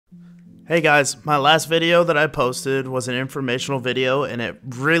Hey guys, my last video that I posted was an informational video and it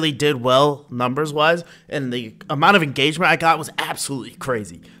really did well numbers wise, and the amount of engagement I got was absolutely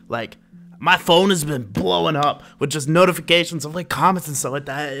crazy. Like, my phone has been blowing up with just notifications of like comments and stuff like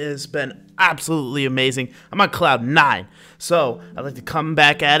that. It has been absolutely amazing. I'm on cloud 9. So I'd like to come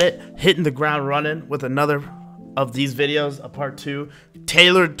back at it, hitting the ground running with another of these videos, a part 2,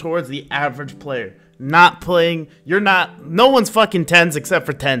 tailored towards the average player. Not playing, no one's fucking 10s except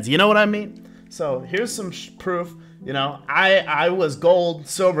for 10s, you know what I mean? So here's some proof. You know, I was gold,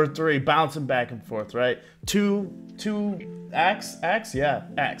 silver 3, bouncing back and forth, right? 2 X, yeah,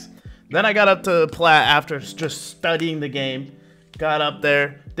 X. Then I got up to plat after just studying the game. Got up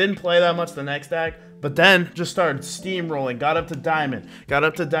there, didn't play that much the next act, but then just started steamrolling, got up to diamond, got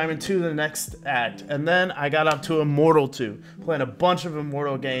up to diamond 2 the next act, and then I got up to immortal 2, playing a bunch of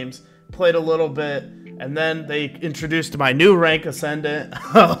immortal games. Played a little bit, and then they introduced my new rank ascendant.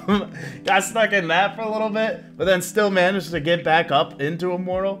 Got stuck in that for a little bit, but then still managed to get back up into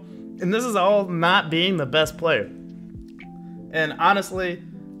immortal. And this is all not being the best player. And honestly,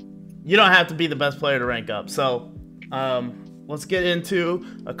 you don't have to be the best player to rank up. So let's get into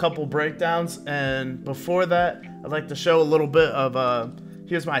a couple breakdowns. And before that, I'd like to show a little bit of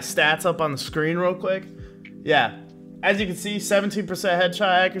here's my stats up on the screen real quick. Yeah. As you can see, 17% headshot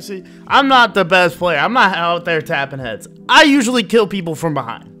accuracy. I'm not the best player. I'm not out there tapping heads. I usually kill people from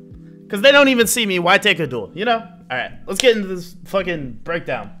behind. Because they don't even see me. Why take a duel? You know? Alright, let's get into this fucking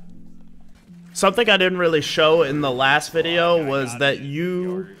breakdown. Something I didn't really show in the last video was that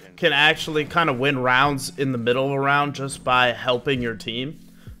you can actually kind of win rounds in the middle of a round just by helping your team.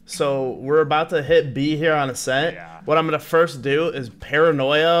 So we're about to hit B here on Ascent. What I'm going to first do is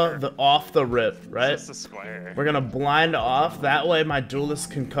paranoia off the rip, right? We're going to blind off. That way my duelists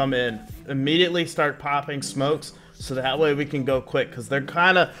can come in, immediately start popping smokes, so that way we can go quick, because they're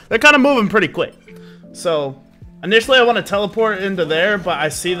kind of moving pretty quick. So initially I want to teleport into there, but I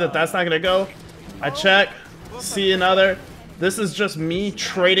see that that's not going to go. I check, see another. This is just me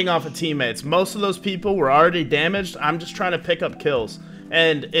trading off of teammates. Most of those people were already damaged. I'm just trying to pick up kills.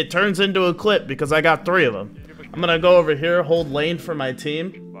 And it turns into a clip because I got 3 of them. I'm gonna go over here, hold lane for my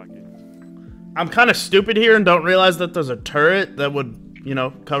team. I'm kind of stupid here and don't realize that there's a turret that would, you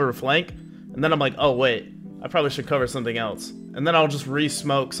know, cover a flank. And then I'm like, oh wait, I probably should cover something else. And then I'll just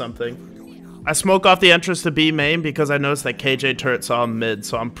re-smoke something. I smoke off the entrance to B main because I noticed that KJ turret saw mid,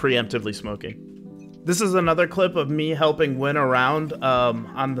 so I'm preemptively smoking. This is another clip of me helping win a round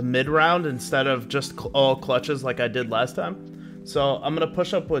on the mid round instead of just all clutches like I did last time. So I'm gonna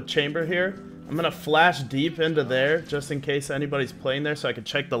push up with chamber here. I'm gonna flash deep into there just in case anybody's playing there, so I can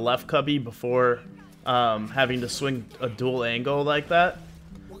check the left cubby before having to swing a dual angle like that.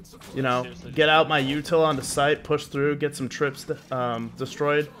 You know, get out my util onto site, push through, get some trips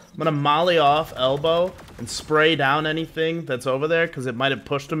destroyed. I'm gonna molly off elbow and spray down anything that's over there because it might have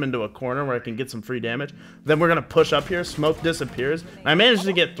pushed them into a corner where I can get some free damage. Then we're gonna push up here, smoke disappears. I managed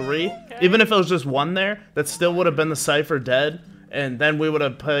to get 3, even if it was just 1 there, that still would have been the Cypher dead. And then we would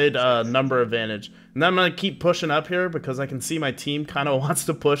have played number advantage. And then I'm going to keep pushing up here because I can see my team kind of wants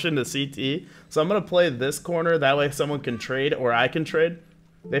to push into CT. So I'm going to play this corner. That way someone can trade or I can trade.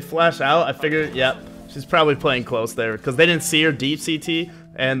 They flash out. I figured, yep, she's probably playing close there because they didn't see her deep CT.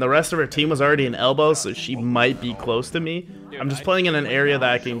 And the rest of her team was already in elbow, so she might be close to me. I'm just playing in an area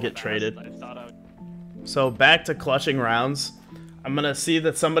that I can get traded. So back to clutching rounds. I'm going to see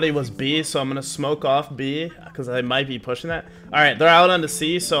that somebody was B, so I'm going to smoke off B because I might be pushing that. Alright, they're out on the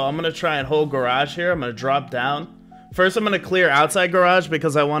C, so I'm going to try and hold garage here. I'm going to drop down. First, I'm going to clear outside garage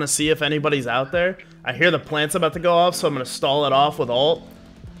because I want to see if anybody's out there. I hear the plant's about to go off, so I'm going to stall it off with ult.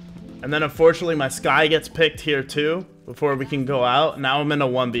 And then, unfortunately, my Sky gets picked here, too, before we can go out. Now I'm in a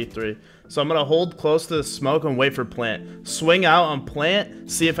 1v3. So I'm going to hold close to the smoke and wait for plant. Swing out on plant,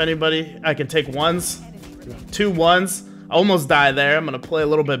 see if anybody... I can take 1s, 2 1s. Almost die there. I'm gonna play a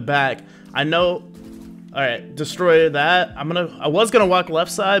little bit back. I know. All right, destroy that. I was gonna walk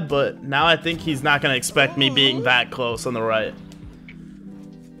left side, but now I think he's not gonna expect me being that close on the right.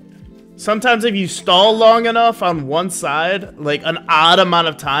 Sometimes if you stall long enough on one side, like an odd amount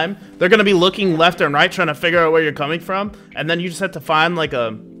of time, they're gonna be looking left and right trying to figure out where you're coming from, and then you just have to find like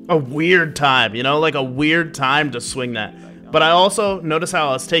a weird time, you know, like a weird time to swing that. But I also notice how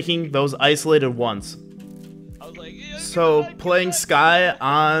I was taking those isolated ones. So playing Sky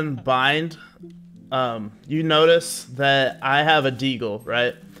on bind, you notice that I have a deagle,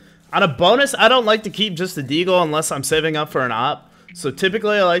 right? On a bonus, I don't like to keep just a deagle unless I'm saving up for an op. So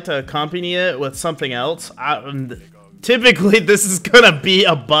typically I like to accompany it with something else. Typically this is gonna be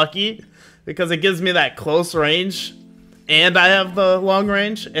a Bucky because it gives me that close range and I have the long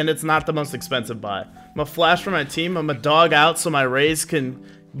range, and it's not the most expensive buy. I'm gonna flash for my team. I'm gonna dog out so my Rays can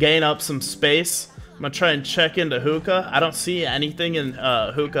gain up some space. I'm gonna try and check into hookah. I don't see anything in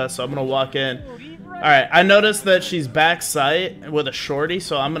hookah, so I'm gonna walk in. Alright, I noticed that she's back sight with a shorty,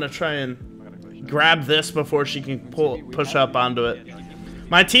 so I'm gonna try and grab this before she can push up onto it.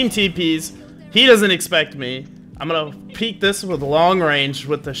 My team TPs. He doesn't expect me. I'm gonna peek this with long range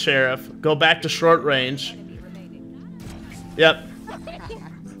with the sheriff. Go back to short range. Yep.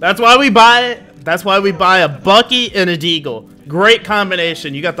 That's why we buy a Bucky and a Deagle. Great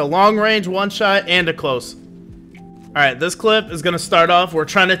combination. You got the long range one shot and a close. Alright, this clip is gonna start off. We're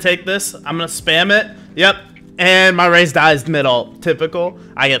trying to take this. I'm gonna spam it. Yep. And my Raze dies mid-ult. Typical.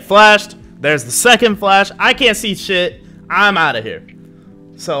 I get flashed. There's the second flash. I can't see shit. I'm out of here.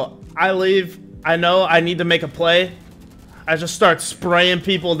 So I leave. I know I need to make a play. I just start spraying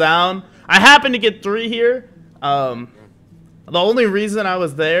people down. I happen to get 3 here. The only reason I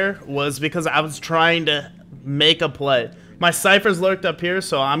was there was because I was trying to make a play. My Cypher's lurked up here,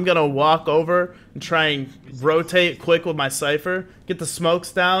 so I'm gonna walk over and try and rotate quick with my Cypher. Get the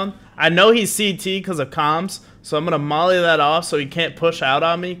smokes down. I know he's CT because of comms, so I'm gonna molly that off so he can't push out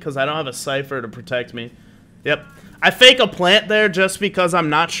on me because I don't have a Cypher to protect me. Yep. I fake a plant there just because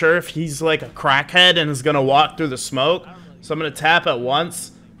I'm not sure if he's like a crackhead and is gonna walk through the smoke. So I'm gonna tap at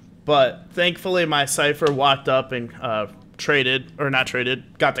once, but thankfully my Cypher walked up and got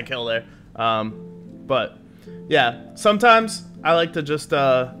the kill there. But yeah, sometimes I like to just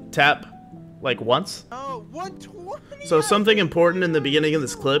tap like once. Oh, 120. So something important in the beginning of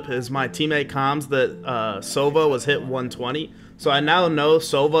this clip is my teammate comms that Sova was hit 120. So I now know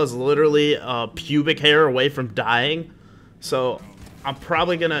Sova is literally a pubic hair away from dying. So I'm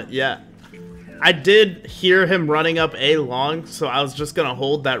probably gonna, yeah. I did hear him running up A long, so I was just gonna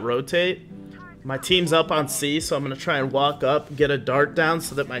hold that rotate. My team's up on C, so I'm gonna try and walk up, get a dart down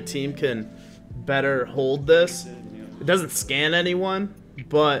so that my team can better hold this. It doesn't scan anyone,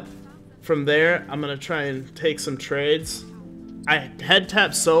 but from there, I'm gonna try and take some trades. I head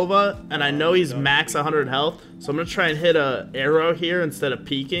tap Sova, and I know he's max 100 health, so I'm gonna try and hit a arrow here instead of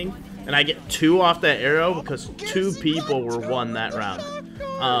peeking, and I get 2 off that arrow because 2 people were won that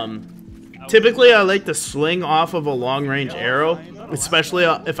round. Typically, I like to swing off of a long-range arrow, especially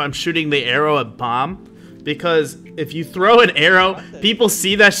if I'm shooting the arrow at bomb, because if you throw an arrow, people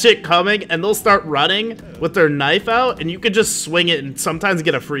see that shit coming, and they'll start running with their knife out, and you could just swing it and sometimes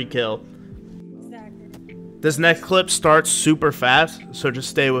get a free kill. This next clip starts super fast, so just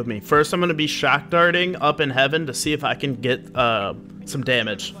stay with me. First, I'm going to be shock darting up in heaven to see if I can get some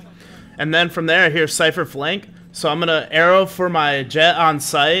damage. And then from there, I hear Cypher flank, so I'm going to arrow for my jet on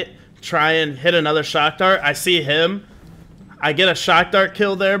sight, try and hit another shock dart. I see him. I get a shock dart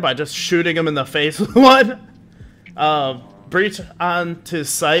kill there by just shooting him in the face with one. Breach onto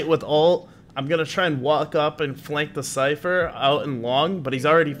sight with ult. I'm going to try and walk up and flank the Cypher out in long, but he's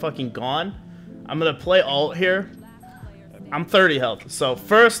already fucking gone. I'm going to play ult here. I'm 30 health. So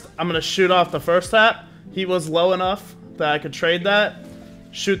first, I'm going to shoot off the first tap. He was low enough that I could trade that.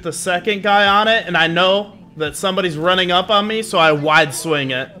 Shoot the second guy on it, and I know that somebody's running up on me, so I wide swing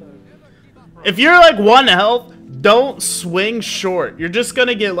it. If you're like 1 health, don't swing short. You're just going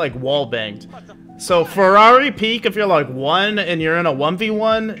to get like wall banged. So Ferrari peek if you're like 1 and you're in a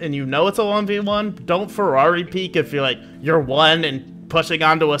 1v1 and you know it's a 1v1. Don't Ferrari peek if you're like you're 1 and pushing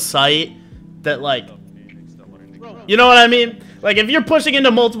onto a site that like, you know what I mean? Like if you're pushing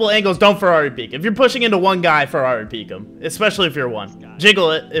into multiple angles, don't Ferrari peek. If you're pushing into one guy, Ferrari peek him. Especially if you're 1. Jiggle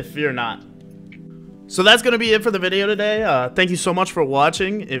it if you're not. So that's going to be it for the video today. Thank you so much for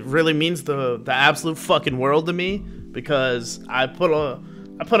watching. It really means the absolute fucking world to me because I put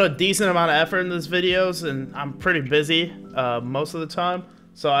a decent amount of effort in these videos and I'm pretty busy most of the time.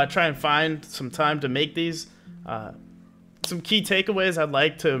 So I try and find some time to make these. Some key takeaways I'd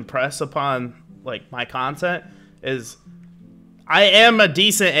like to impress upon like my content is I am a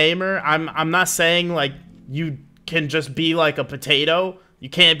decent aimer. I'm not saying like you can just be like a potato. You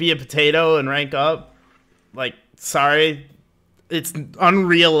can't be a potato and rank up. Like, sorry, it's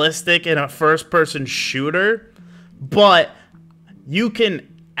unrealistic in a first-person shooter, but you can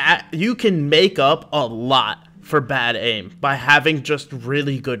make up a lot for bad aim by having just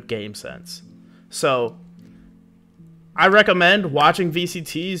really good game sense. So I recommend watching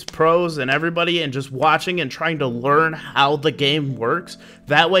VCTs, pros, and everybody and just watching and trying to learn how the game works.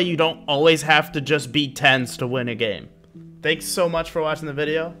 That way you don't always have to just beat 10s to win a game. Thanks so much for watching the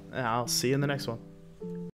video, and I'll see you in the next one.